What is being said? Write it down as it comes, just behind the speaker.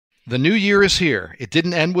The new year is here. It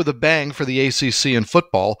didn't end with a bang for the ACC in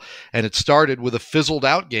football, and it started with a fizzled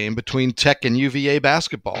out game between Tech and UVA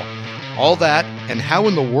basketball. All that, and how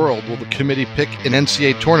in the world will the committee pick an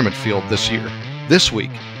NCAA tournament field this year? This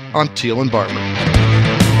week on Teel and Barber.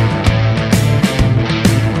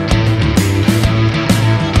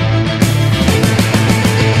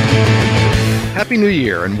 Happy New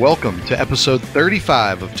Year and welcome to episode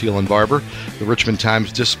 35 of Teel and Barber, the Richmond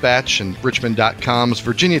Times-Dispatch and Richmond.com's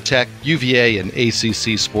Virginia Tech, UVA, and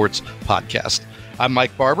ACC sports podcast. I'm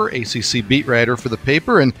Mike Barber, ACC beat writer for the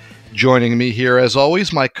paper, and joining me here as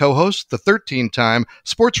always, my co-host, the 13-time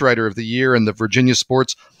Sports Writer of the Year and the Virginia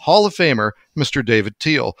Sports Hall of Famer, Mr. David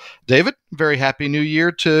Teel. David, very happy New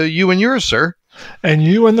Year to you and yours, sir. And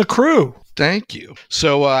you and the crew. Thank you.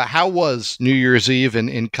 So how was New Year's Eve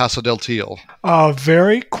in Casa del Teel?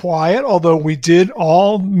 Very quiet, although we did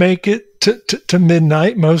all make it to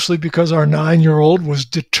midnight, mostly because our 9-year-old was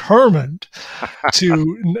determined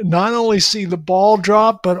to not only see the ball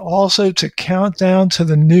drop, but also to count down to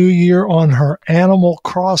the new year on her Animal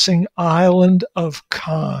Crossing island of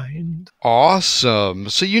kind. Awesome.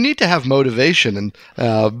 So you need to have motivation,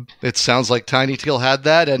 and it sounds like Tiny Teel had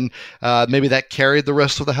that, and maybe that carried the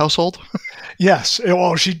rest of the household? Yes.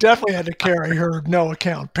 Well, she definitely had to carry her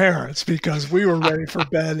no-account parents because we were ready for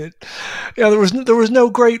bed. There was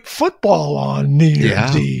no great football on New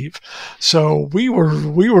Year's Eve, so we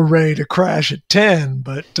were ready to crash at 10,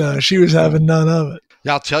 but she was having none of it.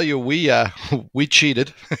 I'll tell you, we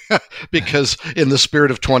cheated because in the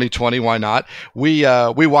spirit of 2020, why not? We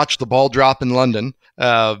watched the ball drop in London.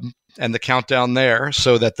 And the countdown there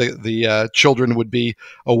so that the children would be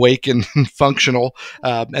awake and functional.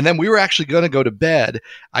 And then we were actually going to go to bed.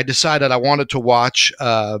 I decided I wanted to watch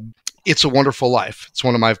It's a Wonderful Life. It's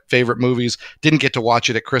one of my favorite movies. Didn't get to watch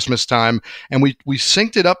it at Christmas time. And we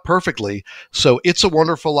synced it up perfectly. So It's a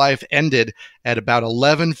Wonderful Life ended at about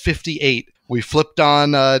 11:58. We flipped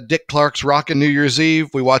on Dick Clark's Rockin' New Year's Eve.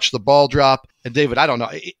 We watched the ball drop. And David, I don't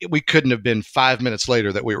know, we couldn't have been 5 minutes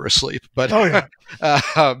later that we were asleep. But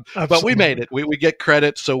but we made it. We get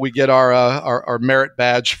credit, so we get our merit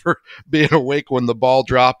badge for being awake when the ball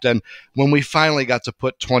dropped. And when we finally got to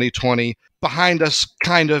put 2020 behind us,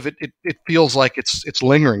 kind of, it feels like it's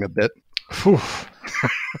lingering a bit,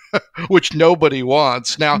 which nobody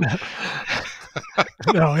wants now.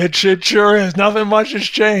 No, it sure is. Nothing much has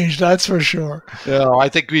changed, that's for sure. I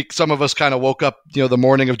think some of us kind of woke up, the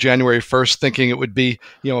morning of January 1st thinking it would be,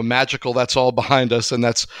 magical. That's all behind us, and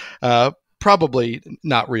that's probably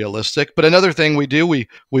not realistic. But another thing we do, we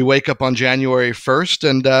wake up on January 1st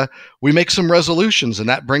and we make some resolutions, and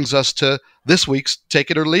that brings us to this week's Take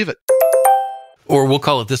It or Leave It. Or we'll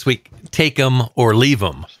call it this week, Take 'em or Leave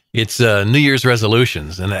 'em. It's New Year's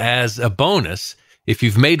resolutions, and as a bonus, if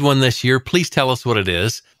you've made one this year, please tell us what it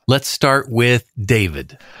is. Let's start with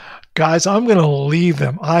David. Guys, I'm going to leave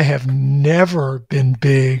them. I have never been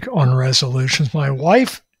big on resolutions. My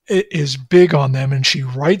wife is big on them, and she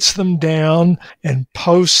writes them down and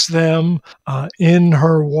posts them in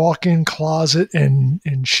her walk-in closet, and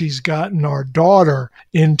she's gotten our daughter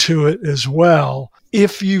into it as well.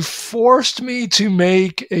 If you forced me to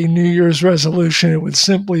make a New Year's resolution, it would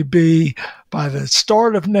simply be, by the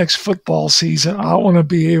start of next football season, I want to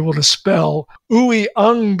be able to spell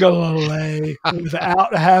Uiagalelei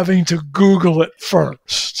without having to Google it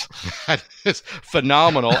first. That is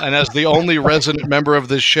phenomenal. And as the only resident member of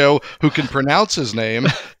this show who can pronounce his name,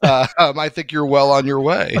 I think you're well on your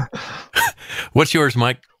way. What's yours,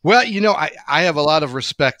 Mike? Well, I have a lot of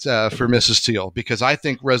respect for Mrs. Teel because I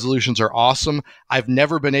think resolutions are awesome. I've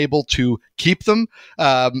never been able to keep them.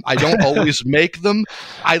 I don't always make them.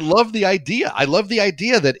 I love the idea. I love the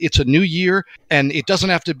idea that it's a new year and it doesn't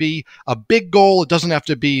have to be a big goal. It doesn't have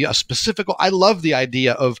to be a specific goal. I love the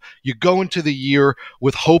idea of you go into the year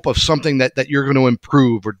with hope of something that you're going to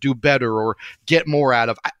improve or do better or get more out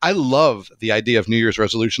of. I love the idea of New Year's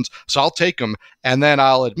resolutions, so I'll take them. And then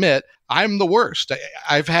I'll admit, I'm the worst.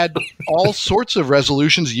 I've had all sorts of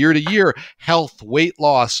resolutions year to year: health, weight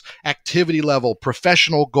loss, activity level,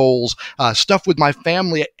 professional goals, stuff with my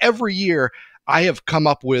family. Every year, I have come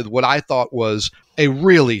up with what I thought was a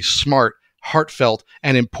really smart, heartfelt,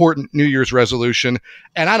 and important New Year's resolution.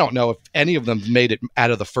 And I don't know if any of them made it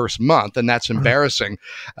out of the first month, and that's embarrassing.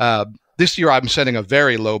 this year I'm setting a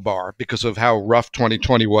very low bar because of how rough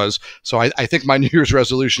 2020 was. So I think my New Year's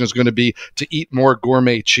resolution is going to be to eat more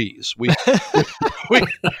gourmet cheese. We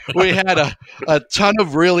had a ton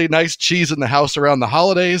of really nice cheese in the house around the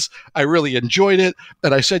holidays. I really enjoyed it.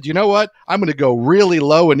 And I said, you know what? I'm going to go really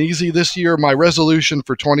low and easy this year. My resolution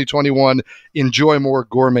for 2021, enjoy more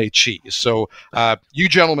gourmet cheese. So you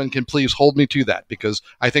gentlemen can please hold me to that, because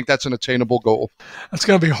I think that's an attainable goal. It's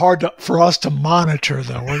going to be hard for us to monitor,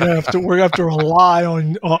 though. We're going to have to rely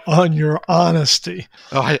on your honesty.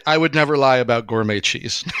 Oh, I would never lie about gourmet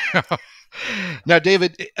cheese. Now,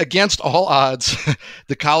 David, against all odds,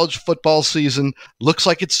 the college football season looks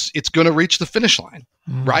like it's going to reach the finish line,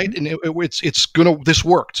 right? And this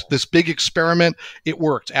worked. This big experiment, it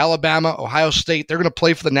worked. Alabama, Ohio State, they're going to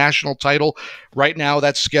play for the national title. Right now,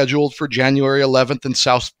 that's scheduled for January 11th in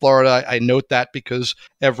South Florida. I note that because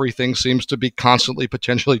everything seems to be constantly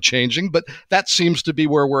potentially changing, but that seems to be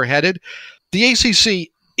where we're headed. The ACC,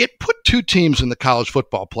 it put two teams in the college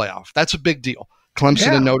football playoff. That's a big deal.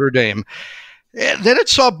 Clemson and Notre Dame. And then it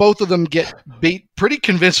saw both of them get beat pretty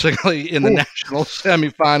convincingly in the national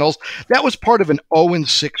semifinals. That was part of an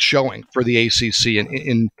 0-6 showing for the ACC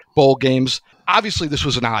in bowl games. Obviously, this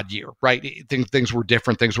was an odd year, right? Things were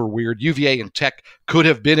different. Things were weird. UVA and Tech could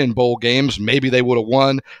have been in bowl games. Maybe they would have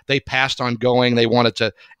won. They passed on going. They wanted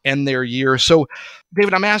to end their year. So,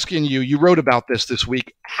 David, I'm asking you, you wrote about this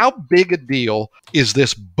week. How big a deal is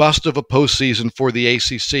this bust of a postseason for the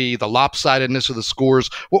ACC, the lopsidedness of the scores?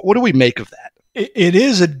 What do we make of that? It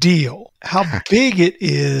is a deal. How big it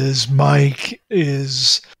is, Mike,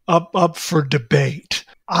 is up for debate.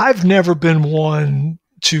 I've never been one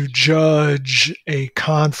to judge a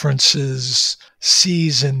conference's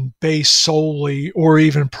season based solely or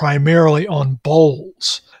even primarily on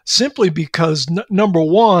bowls, simply because, number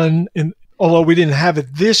one, although we didn't have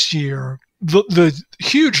it this year, the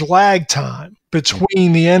huge lag time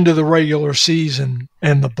between the end of the regular season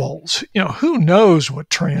and the bowls. Who knows what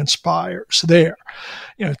transpires there?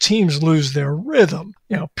 Teams lose their rhythm.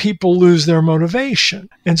 People lose their motivation.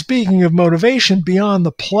 And speaking of motivation beyond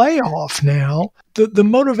the playoff now, the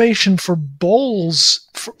motivation for bowls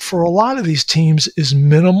for a lot of these teams is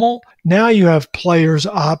minimal. Now you have players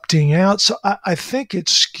opting out. So I think it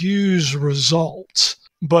skews results.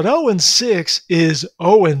 But 0-6 is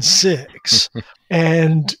 0-6.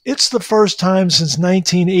 And it's the first time since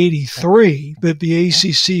 1983 that the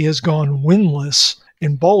ACC has gone winless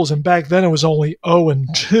in bowls. And back then it was only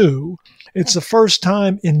 0-2. It's the first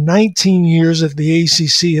time in 19 years that the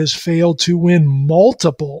ACC has failed to win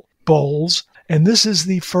multiple bowls. And this is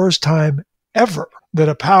the first time ever that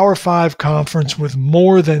a Power 5 conference with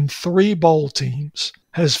more than 3 bowl teams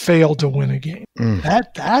has failed to win a game.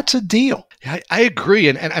 That's a deal. I agree.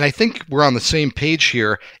 And I think we're on the same page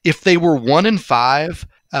here. If they were 1-5,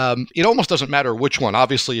 it almost doesn't matter which one.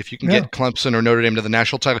 Obviously, if you can get Clemson or Notre Dame to the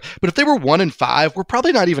national title. But if they were 1-5, we're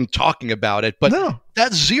probably not even talking about it. But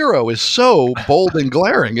that 0 is so bold and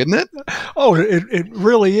glaring, isn't it? Oh, it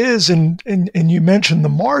really is. And you mentioned the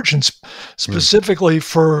margins specifically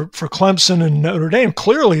for Clemson and Notre Dame.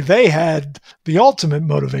 Clearly, they had the ultimate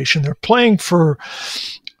motivation. They're playing for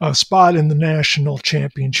a spot in the national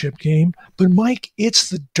championship game. But, Mike, it's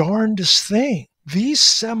the darndest thing. These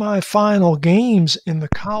semifinal games in the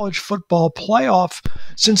college football playoff,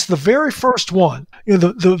 since the very first one,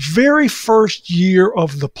 the very first year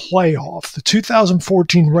of the playoff, the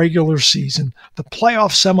 2014 regular season, the playoff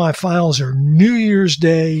semifinals are New Year's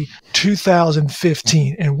Day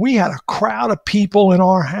 2015. And we had a crowd of people in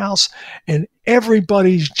our house, and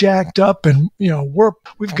everybody's jacked up, and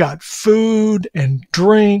we've got food and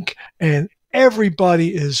drink, and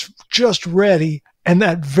everybody is just ready. And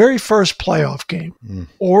that very first playoff game,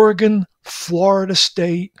 Oregon, Florida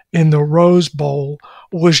State in the Rose Bowl,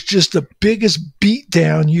 was just the biggest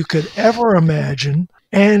beatdown you could ever imagine.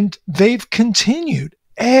 And they've continued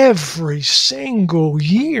every single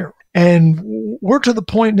year. And we're to the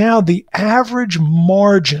point now, the average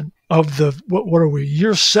margin of the, what are we,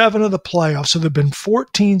 year 7 of the playoffs, so there have been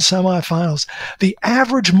 14 semifinals. The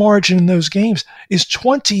average margin in those games is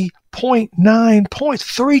 20.9 points,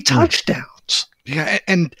 3 touchdowns. Yeah,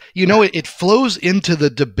 and it flows into the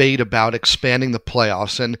debate about expanding the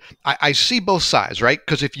playoffs. And I see both sides, right?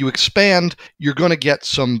 Because if you expand, you're going to get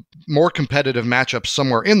some more competitive matchups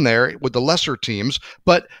somewhere in there with the lesser teams.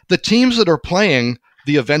 But the teams that are playing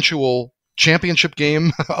the eventual championship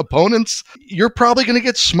game opponents, you're probably going to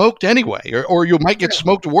get smoked anyway, or you might get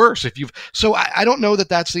smoked worse if you've. So I don't know that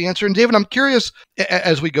that's the answer. And David, I'm curious,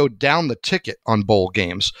 as we go down the ticket on bowl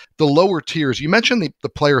games, the lower tiers, you mentioned the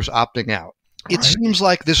players opting out. It seems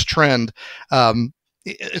like this trend,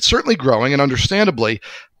 it's certainly growing, and understandably,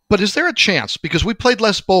 But is there a chance, because we played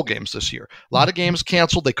less bowl games this year, a lot of games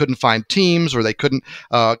canceled, they couldn't find teams, or they couldn't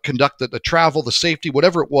conduct the travel, the safety,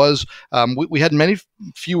 whatever it was. We had many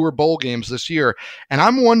fewer bowl games this year. And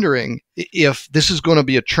I'm wondering if this is going to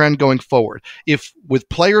be a trend going forward. If with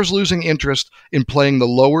players losing interest in playing the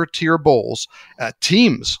lower tier bowls,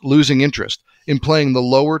 teams losing interest in playing the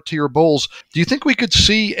lower tier bowls, do you think we could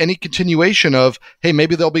see any continuation of, hey,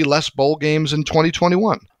 maybe there'll be less bowl games in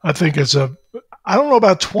 2021? I think I don't know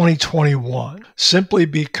about 2021, simply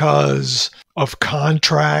because of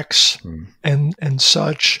contracts and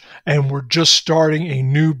such, and we're just starting a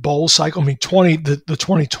new bowl cycle. I mean, the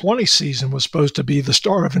 2020 season was supposed to be the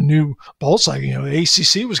start of a new bowl cycle. You know, the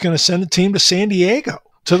ACC was going to send a team to San Diego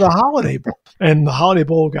to the Holiday Bowl, and the Holiday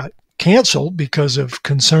Bowl got canceled because of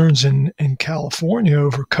concerns in California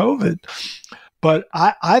over COVID. But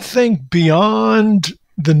I think beyond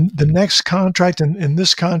the next contract, and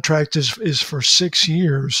this contract is for 6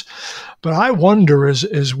 years, but I wonder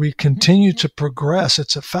as we continue to progress,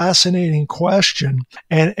 it's a fascinating question.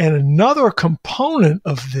 And another component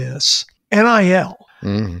of this, NIL,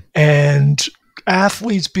 and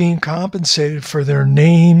athletes being compensated for their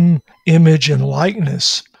name, image, and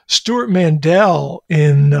likeness. Stuart Mandel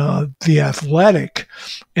in The Athletic,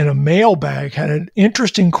 in a mailbag, had an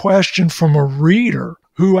interesting question from a reader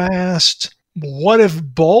who asked, what if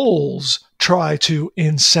bowls try to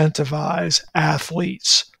incentivize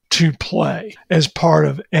athletes to play as part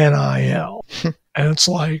of NIL? And it's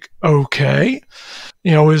like, okay,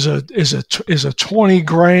 you know, is a 20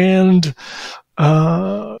 grand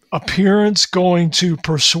appearance going to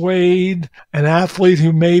persuade an athlete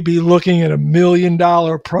who may be looking at $1 million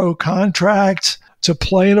pro contract to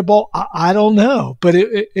play in a bowl? I don't know, but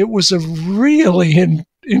it was a really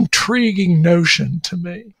intriguing notion to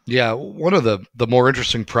me. Yeah, one of the more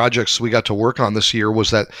interesting projects we got to work on this year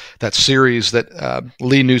was that series that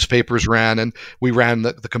Lee Newspapers ran, and we ran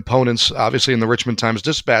the components, obviously, in the Richmond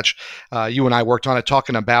Times-Dispatch. You and I worked on it,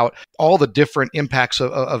 talking about all the different impacts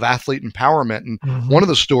of athlete empowerment. And one of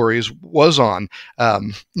the stories was on,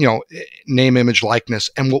 name, image, likeness.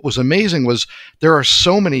 And what was amazing was there are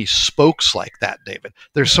so many spokes like that, David.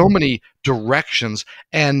 There's so many directions,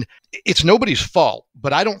 and it's nobody's fault,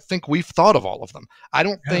 but I don't think we've thought of all of them. I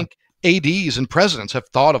don't think ADs and presidents have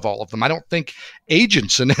thought of all of them. I don't think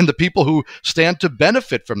agents and the people who stand to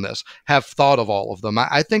benefit from this have thought of all of them.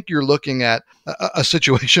 I think you're looking at a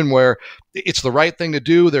situation where it's the right thing to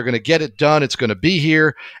do. They're going to get it done. It's going to be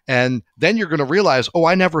here. And then you're going to realize, oh,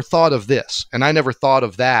 I never thought of this, and I never thought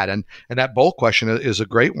of that. And that bowl question is a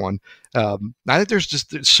great one. I think there's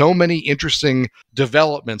just so many interesting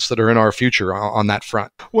developments that are in our future on that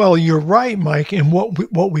front. Well, you're right, Mike. And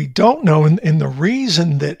what we don't know, and the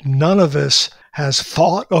reason that none of us has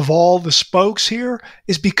thought of all the spokes here,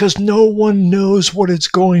 is because no one knows what it's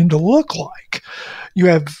going to look like. You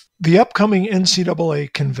have the upcoming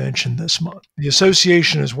NCAA convention this month. The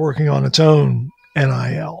association is working on its own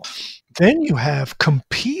NIL. Then you have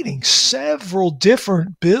competing several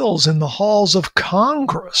different bills in the halls of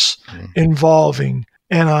Congress involving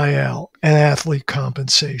NIL and athlete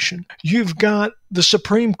compensation. You've got the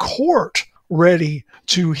Supreme Court ready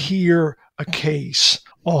to hear a case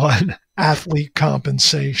on athlete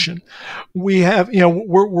compensation. We have,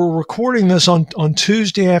 we're recording this on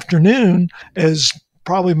Tuesday afternoon. As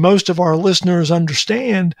probably most of our listeners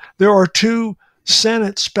understand, there are 2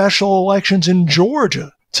 Senate special elections in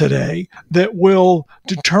Georgia today that will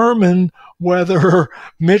determine whether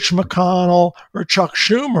Mitch McConnell or Chuck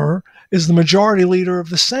Schumer is the majority leader of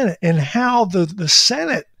the Senate, and how the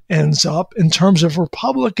Senate ends up in terms of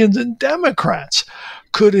Republicans and Democrats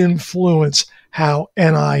could influence how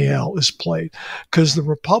NIL is played. Because the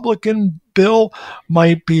Republican bill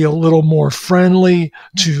might be a little more friendly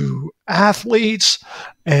to athletes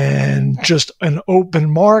and just an open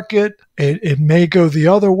market. It may go the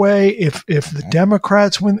other way if the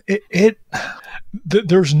Democrats win.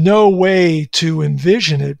 There's no way to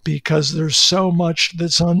envision it because there's so much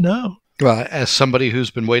that's unknown. Well, as somebody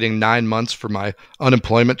who's been waiting 9 months for my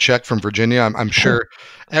unemployment check from Virginia, I'm sure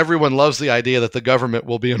everyone loves the idea that the government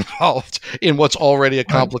will be involved in what's already a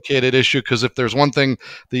complicated issue. Because if there's one thing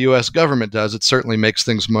the U.S. government does, it certainly makes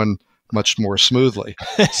things much more smoothly.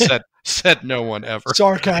 Said no one ever.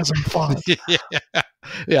 Sarcasm fun.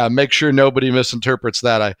 Yeah, make sure nobody misinterprets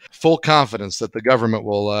that. I full confidence that the government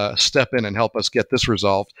will step in and help us get this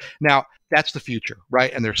resolved. Now, that's the future,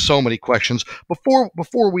 right? And there's so many questions. Before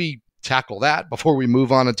we tackle that before we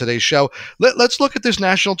move on in today's show. Let's look at this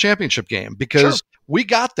national championship game, because we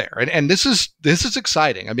got there, and this is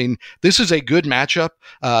exciting. I mean, this is a good matchup.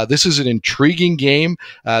 This is an intriguing game.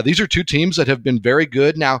 These are two teams that have been very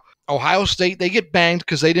good. Now, Ohio State, they get banged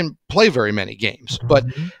because they didn't play very many games, but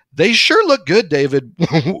they sure look good, David,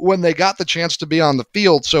 when they got the chance to be on the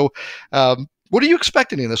field. So what are you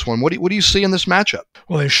expecting in this one? What do you see in this matchup?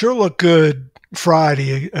 Well, they sure look good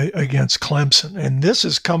Friday against Clemson. And this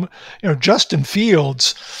is coming, Justin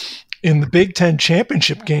Fields in the Big Ten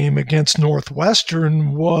championship game against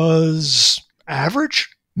Northwestern was average,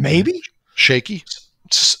 maybe shaky,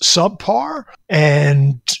 subpar.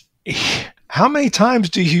 And how many times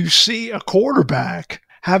do you see a quarterback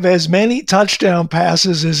have as many touchdown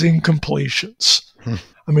passes as incompletions?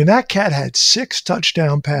 I mean, that cat had 6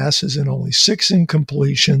 touchdown passes and only 6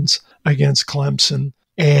 incompletions against Clemson.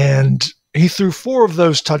 And he threw 4 of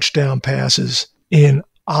those touchdown passes in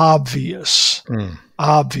obvious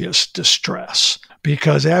distress,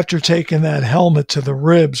 because after taking that helmet to the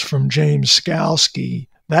ribs from James Skalski,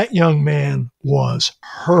 that young man was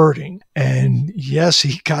hurting. And yes,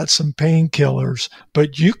 he got some painkillers,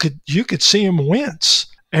 but you could see him wince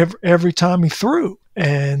every time he threw.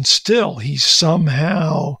 And still, he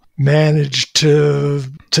somehow managed to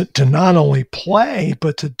not only play,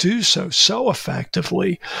 but to do so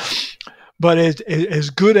effectively. But as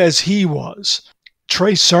good as he was,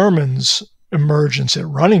 Trey Sermon's emergence at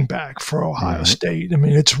running back for Ohio State, I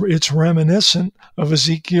mean, it's reminiscent of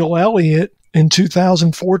Ezekiel Elliott in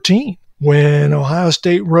 2014, when Ohio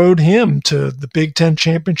State rode him to the Big Ten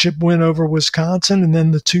championship win over Wisconsin, and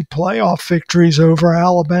then the 2 playoff victories over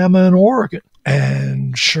Alabama and Oregon.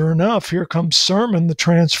 And sure enough, here comes Sermon, the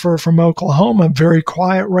transfer from Oklahoma. Very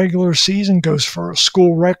quiet regular season, goes for a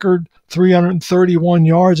school record 331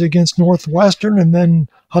 yards against Northwestern, and then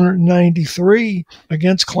 193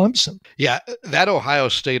 against Clemson. Yeah, that Ohio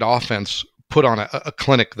State offense put on a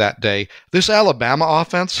clinic that day. This Alabama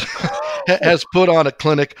offense has put on a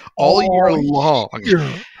clinic all year long.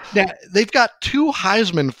 Now, they've got 2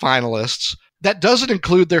 Heisman finalists. That doesn't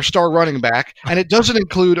include their star running back, and it doesn't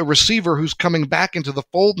include a receiver who's coming back into the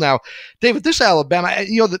fold now. David, this Alabama,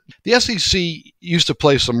 the SEC used to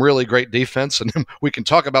play some really great defense, and we can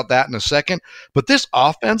talk about that in a second. But this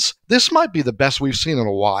offense, this might be the best we've seen in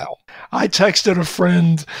a while. I texted a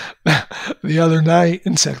friend the other night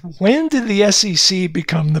and said, when did the SEC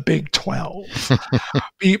become the Big 12?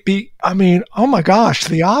 I mean, oh my gosh,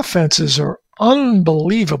 the offenses are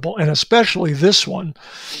unbelievable, and especially this one.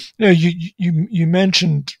 You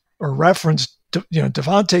mentioned or referenced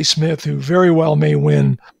Devontae Smith, who very well may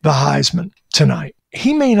win the Heisman tonight.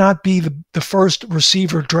 He may not be the first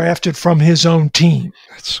receiver drafted from his own team.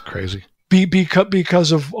 That's crazy.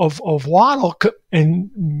 Because of Waddle, and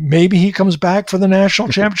maybe he comes back for the national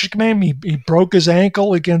championship game. He broke his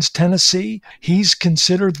ankle against Tennessee. He's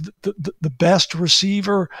considered the best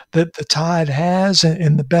receiver that the Tide has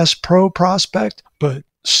and the best pro prospect. But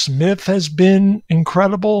Smith has been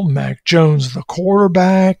incredible. Mac Jones, the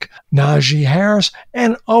quarterback, Najee Harris.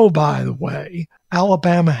 And oh, by the way,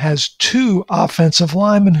 Alabama has 2 offensive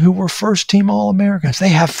linemen who were first-team All-Americans. They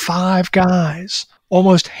have 5 guys.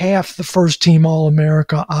 Almost half the first-team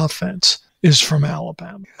All-America offense is from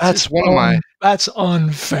Alabama. That's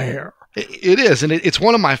unfair. It is, and it's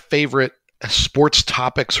one of my favorite sports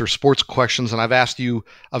topics or sports questions, and I've asked you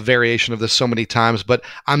a variation of this so many times, but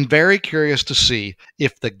I'm very curious to see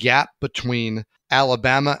if the gap between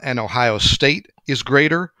Alabama and Ohio State is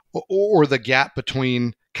greater, or the gap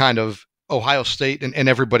between kind of Ohio State and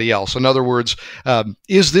everybody else. In other words,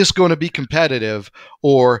 is this going to be competitive,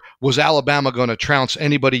 or was Alabama going to trounce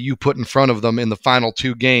anybody you put in front of them in the final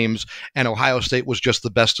 2 games, and Ohio State was just the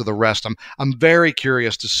best of the rest? I'm very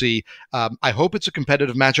curious to see. I hope it's a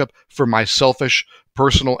competitive matchup for my selfish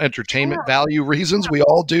personal entertainment value reasons. We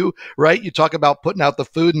all do, right? You talk about putting out the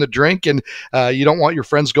food and the drink, and you don't want your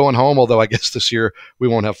friends going home, although I guess this year we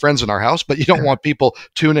won't have friends in our house, but you don't want people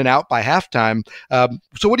tuning out by halftime.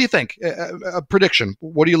 So what do you think? A prediction.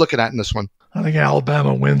 What are you looking at in this one? I think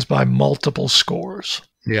Alabama wins by multiple scores.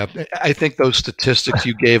 Yeah, I think those statistics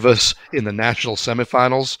you gave us in the national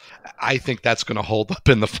semifinals, I think that's going to hold up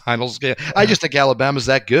in the finals game. I just think Alabama's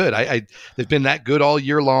that good. They've been that good all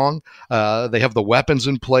year long. They have the weapons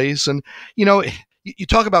in place. And, you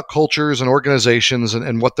talk about cultures and organizations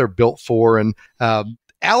and what they're built for. And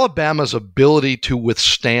Alabama's ability to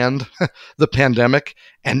withstand the pandemic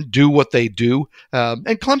and do what they do, and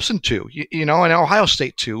Clemson too, and Ohio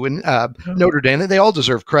State too, and Notre Dame, they all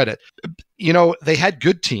deserve credit. they had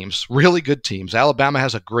good teams, really good teams. Alabama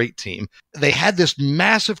has a great team. They had this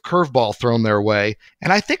massive curveball thrown their way.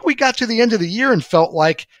 And I think we got to the end of the year and felt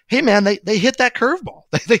like, hey, man, they hit that curveball.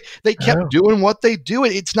 They kept doing what they do.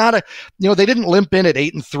 It's not they didn't limp in at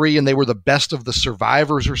 8-3 and they were the best of the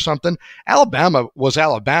survivors or something. Alabama was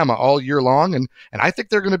Alabama all year long. And I think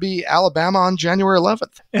they're going to be Alabama on January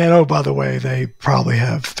 11th. And oh, by the way, they probably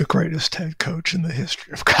have the greatest head coach in the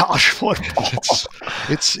history of college football.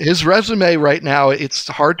 It's his resume right now. It's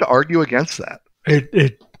hard to argue against that.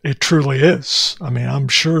 It truly is. I mean, I'm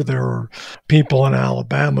sure there are people in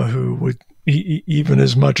Alabama who would, even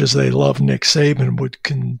as much as they love Nick Saban, would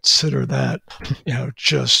consider that,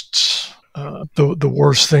 just the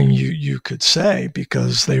worst thing you could say,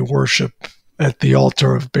 because they worship at the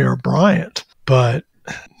altar of Bear Bryant. But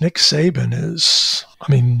Nick Saban is,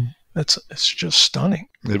 it's just stunning.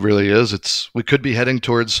 It really is. We could be heading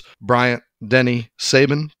towards Bryant Denny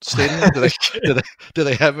Saban Stadium. Do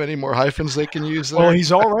they have any more hyphens they can use there? Well,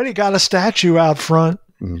 he's already got a statue out front.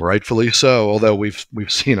 Rightfully so, although we've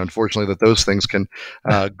seen, unfortunately, that those things can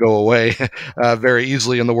go away very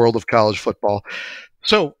easily in the world of college football.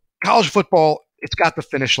 So college football, it's got the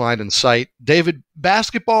finish line in sight. David,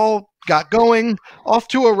 basketball got going, off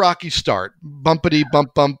to a rocky start. Bumpity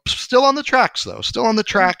bump bump. Still on the tracks, though. Still on the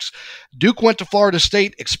tracks. Duke went to Florida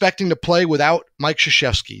State expecting to play without Mike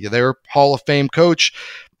Krzyzewski, their Hall of Fame coach.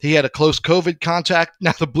 He had a close COVID contact.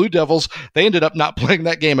 Now, the Blue Devils, they ended up not playing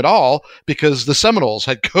that game at all because the Seminoles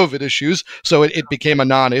had COVID issues, so it became a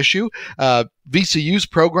non-issue. VCU's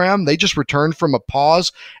program, they just returned from a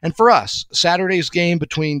pause. And for us, Saturday's game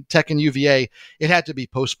between Tech and UVA, it had to be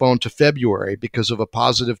postponed to February because of a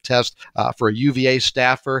positive test for a UVA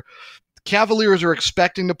staffer. Cavaliers are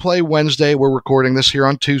expecting to play Wednesday. We're recording this here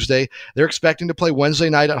on Tuesday. They're expecting to play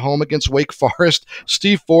Wednesday night at home against Wake Forest.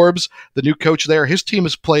 Steve Forbes, the new coach there, his team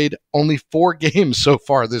has played only 4 games so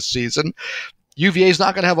far this season. UVA is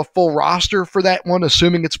not going to have a full roster for that one,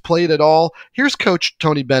 assuming it's played at all. Here's Coach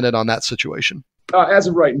Tony Bennett on that situation. As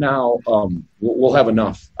of right now, we'll have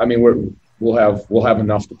enough. We'll have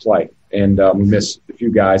enough to play, and we miss a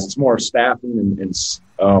few guys. It's more staffing and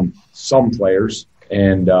some players.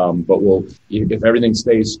 And but if everything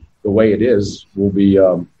stays the way it is, we'll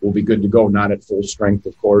be good to go. Not at full strength,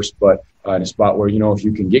 of course, but in a spot where if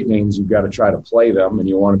you can get games, you've got to try to play them, and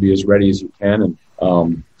you want to be as ready as you can.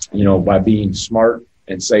 And by being smart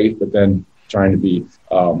and safe, but then trying to be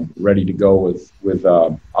ready to go with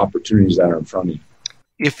opportunities that are in front of you.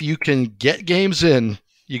 If you can get games in,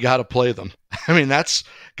 you got to play them. That's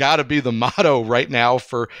got to be the motto right now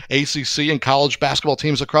for ACC and college basketball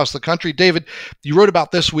teams across the country. David, you wrote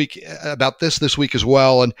about this week as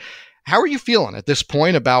well. And how are you feeling at this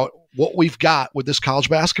point about what we've got with this college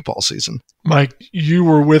basketball season? Mike, you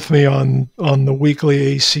were with me on the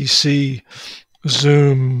weekly ACC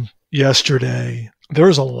Zoom yesterday.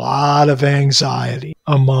 There's a lot of anxiety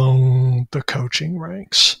among the coaching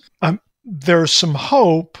ranks. There's some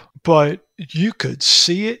hope, but you could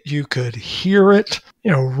see it, you could hear it.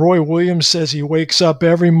 Roy Williams says he wakes up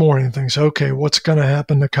every morning and thinks, okay, what's going to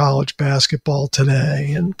happen to college basketball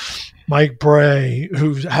today? And Mike Bray,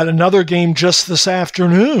 who had another game just this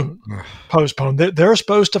afternoon, postponed. They're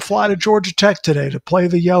supposed to fly to Georgia Tech today to play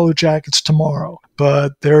the Yellow Jackets tomorrow,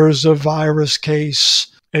 but there's a virus case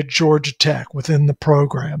at Georgia Tech within the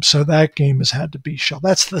program, so that game has had to be shelved.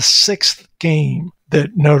 That's the 6th game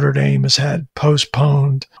that Notre Dame has had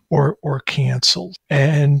postponed or canceled.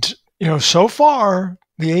 And, so far,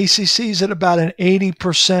 the ACC is at about an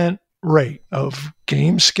 80% rate of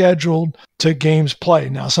games scheduled to games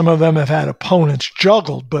played. Now, some of them have had opponents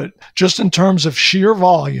juggled, but just in terms of sheer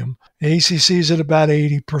volume, the ACC is at about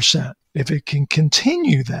 80%. If it can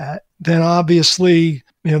continue that, then obviously,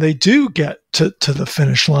 they do get to the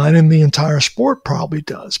finish line, and the entire sport probably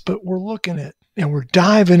does. But we're looking at, we're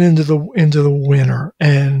diving into the winter,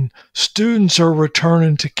 and students are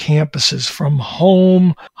returning to campuses from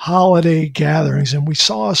home holiday gatherings, and we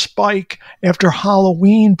saw a spike after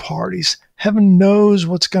Halloween parties. Heaven knows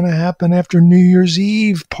what's going to happen after New Year's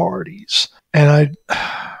Eve parties, and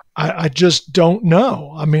I just don't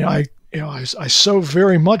know. I so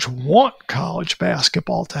very much want college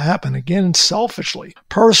basketball to happen again, selfishly,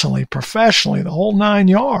 personally, professionally, the whole 9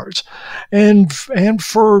 yards, and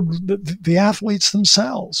for the athletes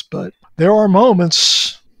themselves. But there are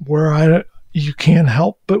moments where you can't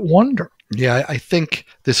help but wonder. Yeah, I think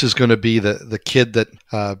this is going to be the kid that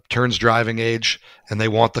turns driving age and they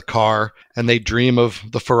want the car and they dream of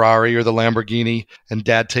the Ferrari or the Lamborghini, and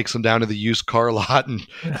dad takes them down to the used car lot and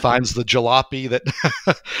finds the jalopy that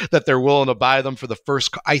that they're willing to buy them for the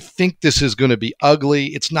first car. I think this is going to be ugly.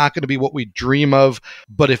 It's not going to be what we dream of.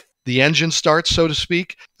 But if the engine starts, so to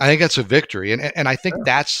speak, I think that's a victory. And I think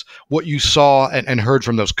that's what you saw and heard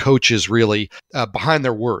from those coaches really behind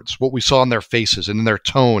their words, what we saw in their faces and in their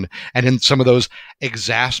tone and in some of those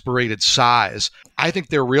exasperated sighs. I think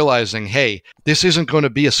they're realizing, hey, this isn't going to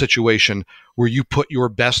be a situation where you put your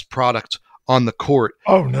best product on the court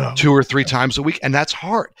 2 or 3 times a week. And that's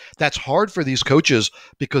hard. That's hard for these coaches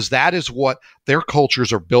because that is what their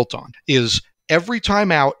cultures are built on, is every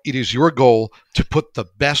time out, it is your goal to put the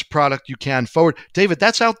best product you can forward. David,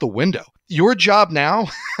 that's out the window. Your job now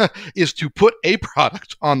is to put a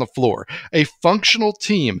product on the floor, a functional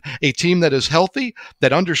team, a team that is healthy,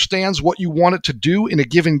 that understands what you want it to do in a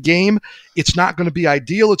given game. It's not going to be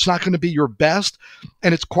ideal. It's not going to be your best.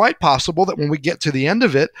 And it's quite possible that when we get to the end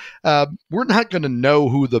of it, we're not going to know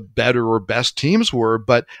who the better or best teams were.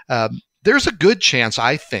 But there's a good chance,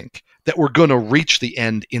 I think, that we're going to reach the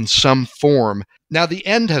end in some form. Now, the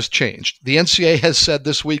end has changed. The NCAA has said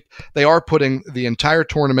this week they are putting the entire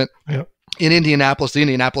tournament in Indianapolis, the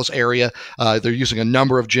Indianapolis area. They're using a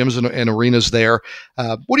number of gyms and arenas there.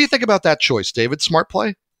 What do you think about that choice, David? Smart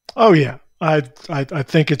play? Oh, yeah. I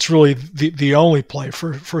think it's really the only play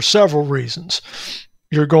for several reasons.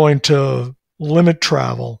 You're going to limit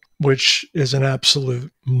travel, which is an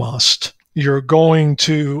absolute must. You're going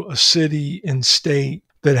to a city and state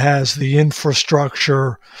that has the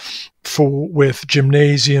infrastructure with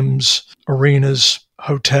gymnasiums, arenas,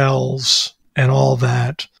 hotels, and all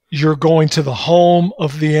that. You're going to the home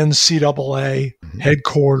of the NCAA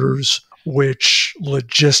headquarters, which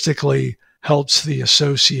logistically helps the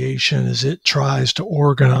association as it tries to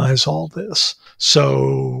organize all this.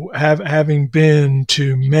 So having been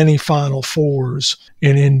to many Final Fours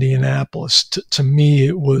in Indianapolis, to me,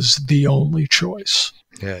 it was the only choice.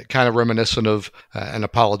 Yeah, kind of reminiscent of, and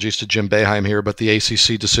apologies to Jim Boeheim here, but the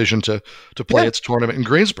ACC decision to play its tournament in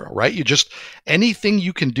Greensboro, right? You just, anything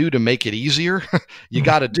you can do to make it easier, you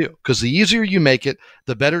got to do. Because the easier you make it,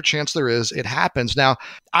 the better chance there is it happens. Now,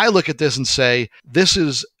 I look at this and say,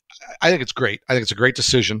 I think it's great. I think it's a great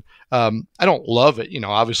decision. I don't love it,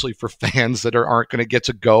 obviously for fans that aren't going to get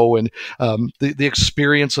to go and the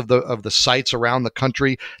experience of the sites around the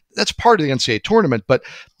country. That's part of the NCAA tournament, but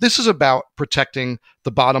this is about protecting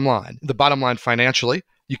the bottom line financially.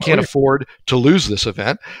 You can't afford to lose this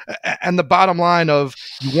event. And the bottom line of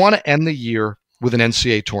you want to end the year with an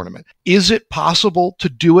NCAA tournament. Is it possible to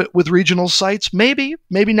do it with regional sites? Maybe,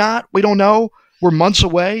 maybe not. We don't know. We're months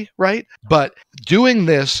away, right? But doing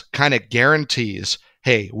this kind of guarantees,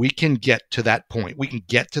 hey, we can get to that point. We can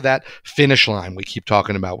get to that finish line we keep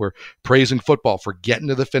talking about. We're praising football for getting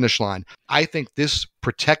to the finish line. I think this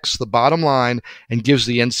protects the bottom line and gives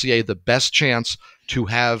the NCAA the best chance to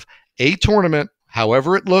have a tournament,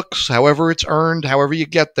 however it looks, however it's earned, however you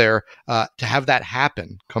get there, to have that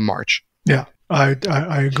happen come March. Yeah, I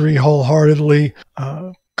agree wholeheartedly.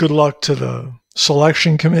 Good luck to the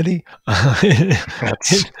selection committee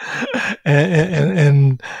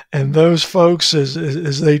and those folks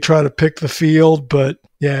as they try to pick the field. But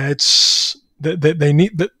yeah, it's they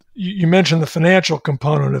need that. You mentioned the financial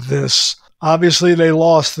component of this. Obviously, they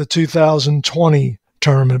lost the 2020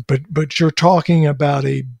 tournament, but you're talking about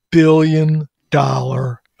 $1 billion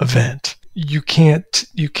event. You can't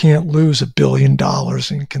lose $1 billion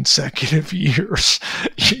in consecutive years.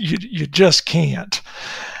 You just can't.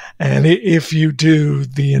 And if you do,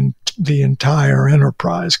 the entire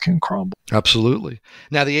enterprise can crumble. Absolutely.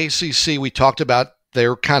 Now, the ACC, we talked about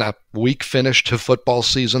their kind of weak finish to football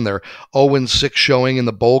season. They're 0-6 showing in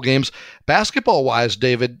the bowl games. Basketball-wise,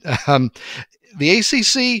 David, the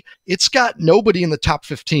ACC, it's got nobody in the top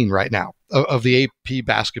 15 right now of the AP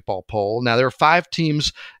basketball poll. Now, there are 5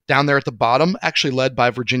 teams down there at the bottom, actually led by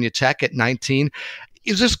Virginia Tech at 19.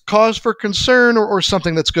 Is this cause for concern or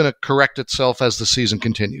something that's going to correct itself as the season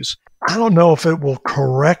continues? I don't know if it will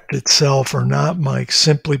correct itself or not, Mike,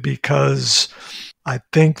 simply because I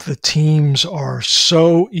think the teams are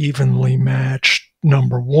so evenly matched,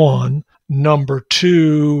 number one. Number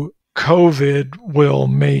two, COVID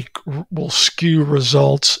will skew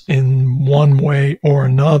results in one way or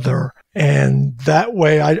another. And that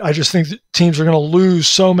way, I just think that teams are going to lose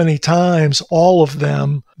so many times, all of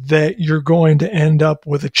them, that you're going to end up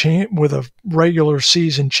with a regular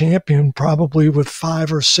season champion, probably with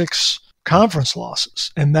 5 or 6 conference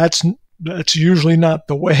losses. And that's usually not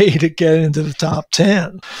the way to get into the top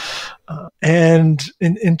 10. And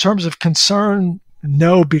in terms of concern,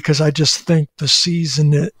 no, because I just think the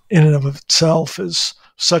season in and of itself is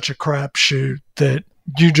such a crapshoot that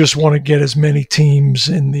you just want to get as many teams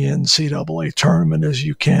in the NCAA tournament as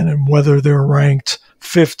you can, and whether they're ranked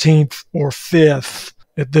 15th or 5th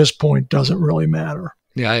at this point doesn't really matter.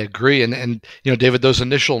 Yeah, I agree. And David, those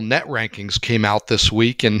initial net rankings came out this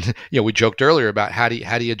week, and we joked earlier about how do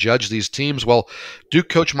you judge these teams? Well, Duke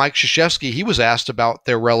coach Mike Krzyzewski, he was asked about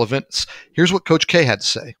their relevance. Here's what Coach K had to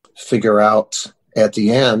say. Figure out at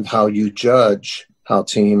the end how you judge how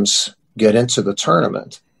teams get into the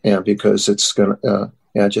tournament. And because it's going to,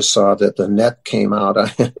 I just saw that the net came out.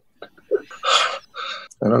 I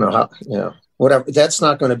don't know how, whatever. That's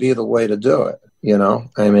not going to be the way to do it.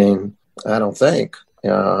 I mean, I don't think.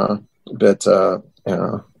 But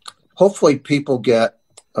hopefully people get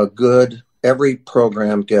every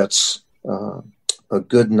program gets a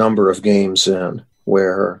good number of games in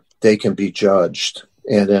where they can be judged.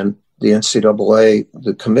 And then the NCAA,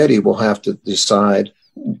 the committee will have to decide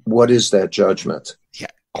what is that judgment. Yeah,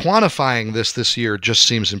 quantifying this year just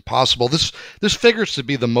seems impossible. This figures to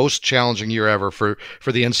be the most challenging year ever for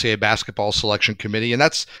the NCAA basketball selection committee, and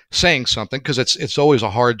that's saying something because it's always a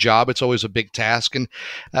hard job. It's always a big task, and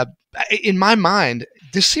in my mind,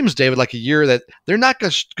 this seems, David, like a year that they're not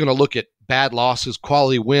just going to look at bad losses,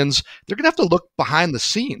 quality wins. They're going to have to look behind the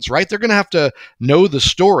scenes, right? They're going to have to know the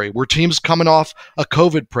story. Were teams coming off a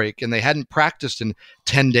COVID break and they hadn't practiced in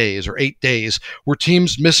 10 days or 8 days? Were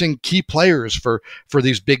teams missing key players for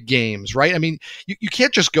these big games, right? I mean, you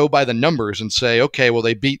can't just go by the numbers and say, okay, well,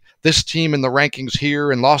 they beat this team in the rankings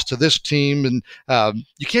here and lost to this team. And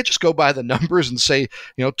you can't just go by the numbers and say,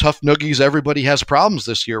 tough noogies, everybody has problems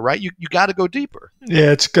this year, right? You got to go deeper.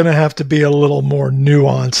 Yeah, it's going to have to be a little more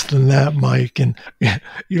nuanced than that, Mike. And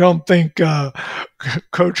you don't think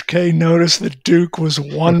Coach K noticed that Duke was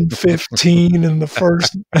 115 in the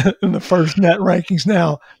first net rankings?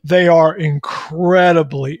 Now they are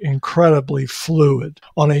incredibly fluid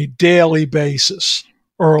on a daily basis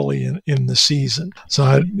early in the season. So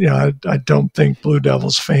I don't think Blue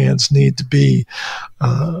Devils fans need to be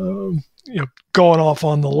going off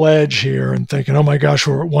on the ledge here and thinking, oh my gosh,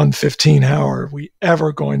 we're at 115. How are we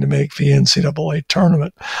ever going to make the NCAA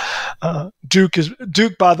tournament?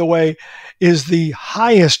 Duke, by the way, is the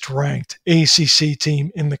highest ranked ACC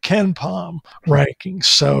team in the KenPom rankings.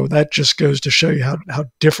 So that just goes to show you how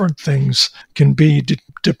different things can be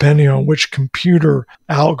depending on which computer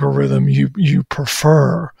algorithm you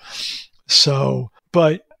prefer. So,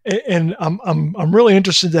 and I'm really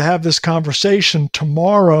interested to have this conversation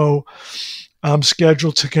tomorrow. I'm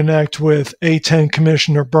scheduled to connect with A10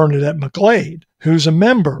 Commissioner Bernadette McGlade, who's a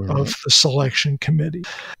member of the selection committee.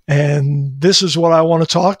 And this is what I want to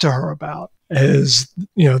talk to her about, is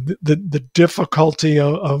the difficulty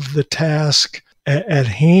of the task at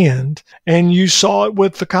hand. And you saw it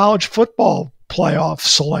with the college football playoff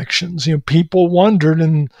selections. People wondered,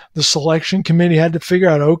 and the selection committee had to figure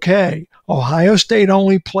out, okay, Ohio State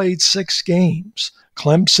only played 6 games.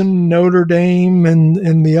 Clemson, Notre Dame,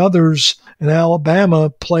 and the others in Alabama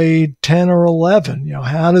played 10 or 11.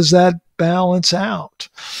 How does that balance out?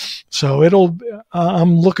 So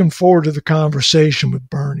I'm looking forward to the conversation with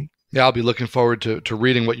Bernie. Yeah, I'll be looking forward to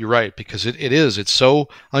reading what you write, because it's so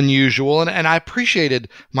unusual. And I appreciated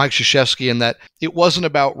Mike Krzyzewski in that it wasn't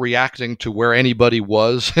about reacting to where anybody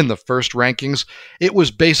was in the first rankings. It was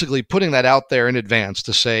basically putting that out there in advance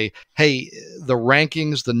to say, hey, the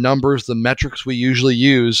rankings, the numbers, the metrics we usually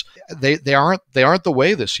use, they aren't the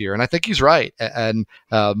way this year. And I think he's right. And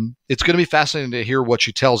it's going to be fascinating to hear what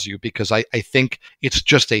she tells you, because I think it's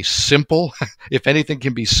just a simple, if anything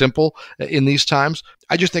can be simple in these times,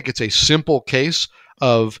 I just think it's a simple case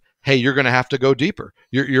of, hey, you're going to have to go deeper.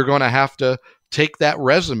 You're going to have to take that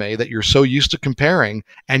resume that you're so used to comparing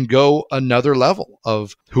and go another level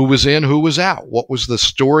of who was in, who was out. What was the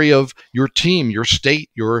story of your team, your state,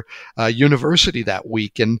 your university that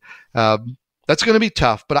week? And that's going to be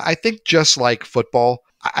tough. But I think just like football,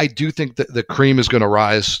 I do think that the cream is going to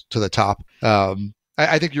rise to the top.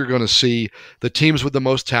 I think you're going to see the teams with the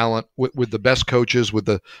most talent, with the best coaches, with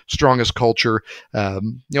the strongest culture.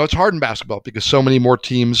 It's hard in basketball because so many more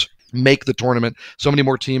teams make the tournament. So many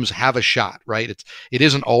more teams have a shot, right? It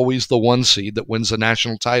isn't always the 1 seed that wins the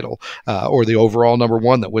national title or the overall number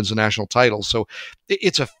 1 that wins the national title. So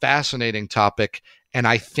it's a fascinating topic, and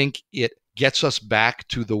I think it gets us back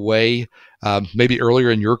to the way maybe earlier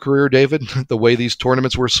in your career, David, the way these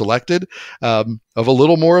tournaments were selected, of a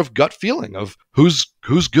little more of gut feeling of who's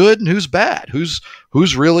good and who's bad, who's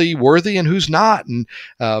really worthy and who's not. And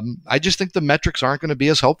I just think the metrics aren't going to be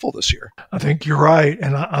as helpful this year. I think you're right.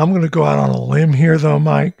 And I'm going to go out on a limb here, though,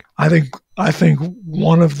 Mike. I think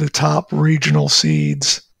one of the top regional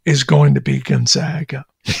seeds is going to be Gonzaga.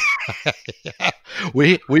 Yeah.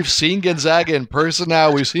 We've seen Gonzaga in person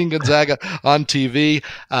now. We've seen Gonzaga on TV.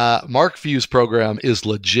 Mark Few's program is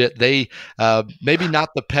legit. They maybe not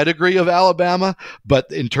the pedigree of Alabama,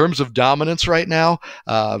 but in terms of dominance right now,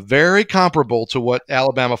 very comparable to what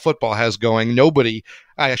Alabama football has going.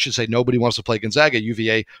 I should say nobody wants to play Gonzaga.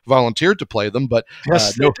 UVA volunteered to play them, but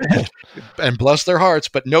Yes, and bless their hearts,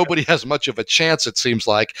 but nobody has much of a chance, it seems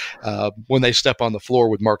like, when they step on the floor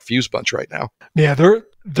with Mark Few's bunch right now. Yeah, they're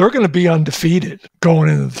going to be undefeated going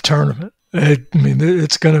into the tournament.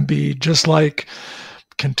 It's going to be just like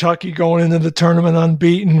Kentucky going into the tournament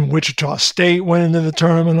unbeaten, Wichita State went into the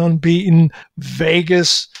tournament unbeaten,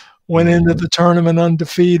 Vegas went into the tournament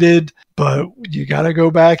undefeated, but you got to go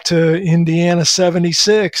back to Indiana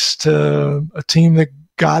 76, to a team that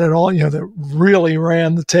got it all, that really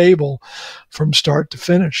ran the table from start to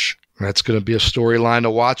finish. That's going to be a storyline to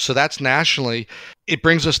watch. So that's nationally. It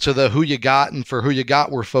brings us to the who you got, and for who you got,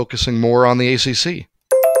 we're focusing more on the ACC.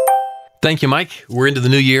 Thank you, Mike. We're into the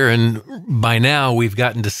new year, and by now we've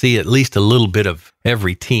gotten to see at least a little bit of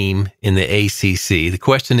every team in the ACC. The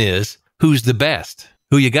question is, who's the best?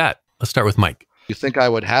 Who you got? Let's start with Mike. You think I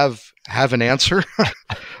would have an answer,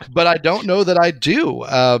 but I don't know that I do.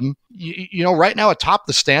 Right now atop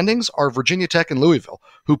the standings are Virginia Tech and Louisville,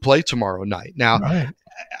 who play tomorrow night. Now, Right.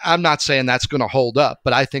 I'm not saying that's going to hold up,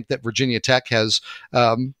 but I think that Virginia Tech has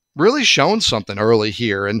really shown something early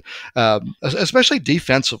here, and especially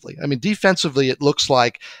defensively. I mean, defensively, it looks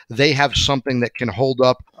like they have something that can hold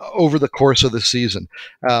up over the course of the season.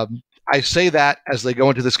 I say that as they go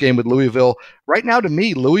into this game with Louisville. Right now, to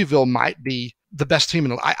me, Louisville might be the best team in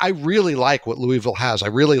the league. I really like what Louisville has. I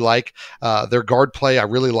really like their guard play. I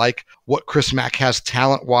really like what Chris Mack has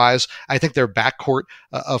talent-wise. I think their backcourt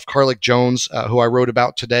of Carlick Jones, who I wrote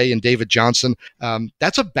about today, and David Johnson,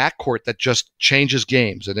 that's a backcourt that just changes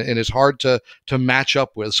games and is hard to match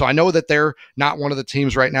up with. So I know that they're not one of the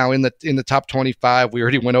teams right now in the top 25. We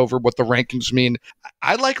already went over what the rankings mean.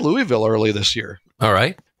 I like Louisville early this year. All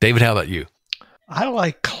right. David, how about you? I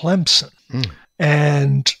like Clemson.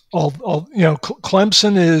 And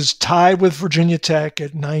Clemson is tied with Virginia Tech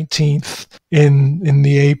at 19th in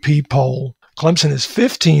the AP poll. Clemson is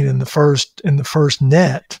 15 in the first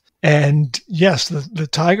net. And yes, the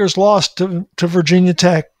Tigers lost to Virginia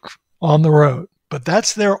Tech on the road, but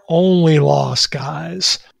that's their only loss,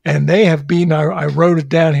 guys. And they have beaten, I wrote it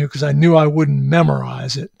down here because I knew I wouldn't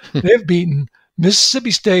memorize it. They've beaten Mississippi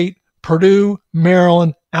State, Purdue,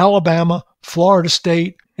 Maryland, Alabama, Florida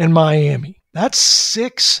State, and Miami. That's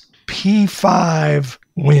 6 P5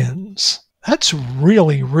 wins. That's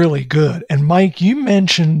really, really good. And Mike, you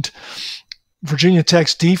mentioned Virginia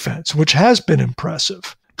Tech's defense, which has been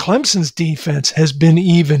impressive. Clemson's defense has been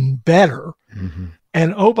even better. Mm-hmm.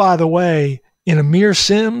 And oh, by the way, in Amir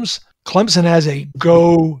Sims, Clemson has a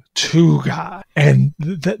go-to guy. And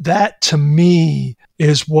that to me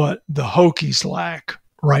is what the Hokies lack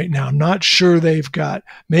right now. Not sure they've got,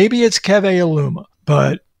 maybe it's Keve Aluma,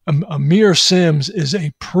 but Amir Sims is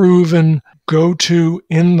a proven go-to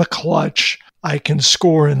in the clutch. I can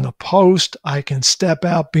score in the post. I can step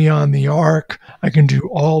out beyond the arc. I can do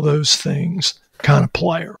all those things kind of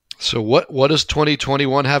player. So what does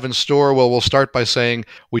 2021 have in store? Well, we'll start by saying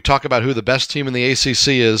we talk about who the best team in the ACC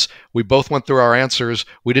is. We both went through our answers.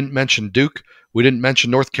 We didn't mention Duke. We didn't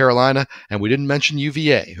mention North Carolina, and we didn't mention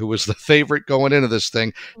UVA, who was the favorite going into this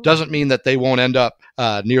thing. Doesn't mean that they won't end up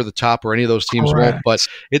near the top, or any of those teams won't, but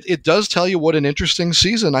it does tell you what an interesting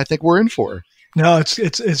season I think we're in for. No,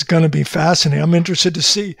 it's going to be fascinating. I'm interested to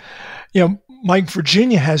see. Mike,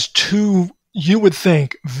 Virginia has 2, you would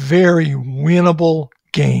think, very winnable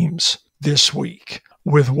games this week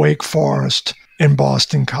with Wake Forest and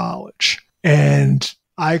Boston College. And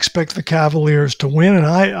I expect the Cavaliers to win.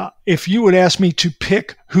 And if you would ask me to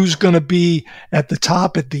pick who's going to be at the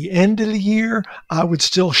top at the end of the year, I would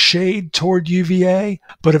still shade toward UVA.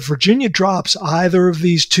 But if Virginia drops either of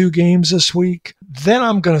these 2 games this week, then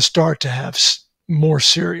I'm going to start to have more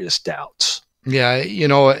serious doubts. Yeah,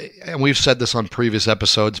 and we've said this on previous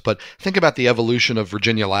episodes, but think about the evolution of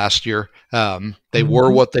Virginia last year. They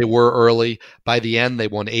were what they were early. By the end, they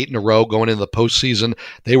won 8 in a row going into the postseason.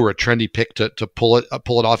 They were a trendy pick to pull it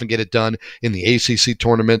off and get it done in the ACC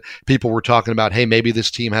tournament. People were talking about, hey, maybe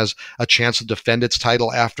this team has a chance to defend its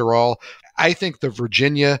title after all. I think the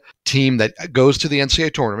Virginia team that goes to the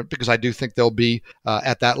NCAA tournament, because I do think they'll be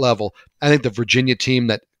at that level, I think the Virginia team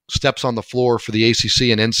that steps on the floor for the ACC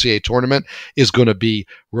and NCAA tournament is going to be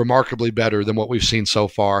remarkably better than what we've seen so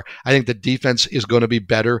far. I think the defense is going to be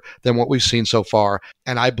better than what we've seen so far.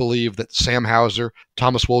 And I believe that Sam Hauser,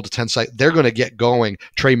 Thomas Wolde-Tensai, they're going to get going.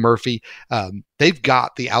 Trey Murphy, they've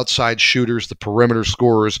got the outside shooters, the perimeter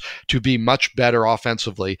scorers to be much better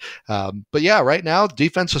offensively. But yeah, right now,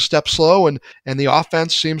 defense a step slow, and the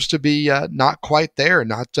offense seems to be not quite there,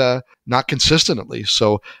 not consistent at least.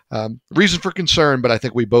 So reason for concern, but I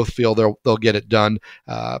think we both feel they'll get it done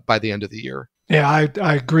by the end of the year. Yeah,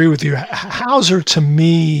 I agree with you. Hauser, to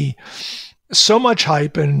me, so much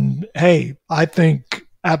hype, and hey, I think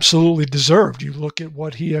absolutely deserved. You look at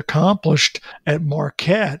what he accomplished at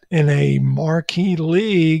Marquette in a marquee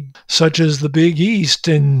league such as the Big East,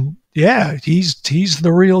 and yeah, he's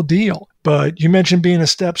the real deal. But you mentioned being a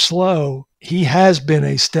step slow. He has been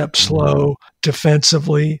a step slow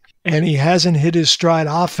defensively, and he hasn't hit his stride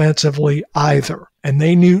offensively either. And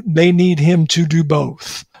they need him to do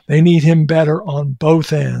both. They need him better on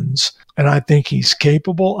both ends. And I think he's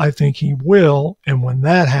capable. I think he will. And when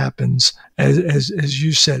that happens, as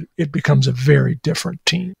you said, it becomes a very different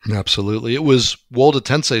team. Absolutely. It was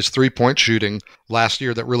Wolde-Tensai's three-point shooting last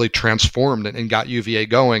year that really transformed and got UVA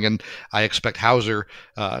going. And I expect Hauser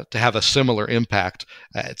to have a similar impact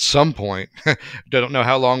at some point. Don't know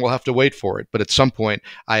how long we'll have to wait for it, but at some point,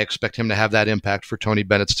 I expect him to have that impact for Tony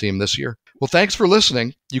Bennett's team this year. Well, thanks for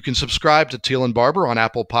listening. You can subscribe to Teel and Barber on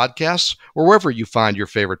Apple Podcasts or wherever you find your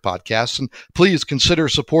favorite podcasts. And please consider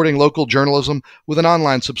supporting local journalism with an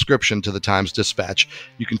online subscription to the Times-Dispatch.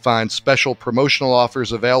 You can find special promotional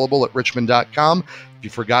offers available at richmond.com. If you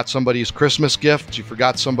forgot somebody's Christmas gift, you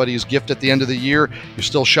forgot somebody's gift at the end of the year, you're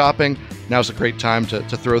still shopping, now's a great time to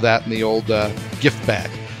throw that in the old gift bag.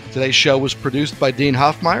 Today's show was produced by Dean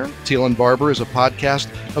Hoffmeyer. Teel and Barber is a podcast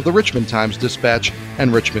of the Richmond Times-Dispatch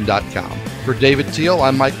and richmond.com. For David Teel,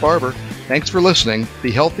 I'm Mike Barber. Thanks for listening.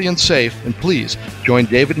 Be healthy and safe, and please join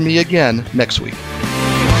David and me again next week.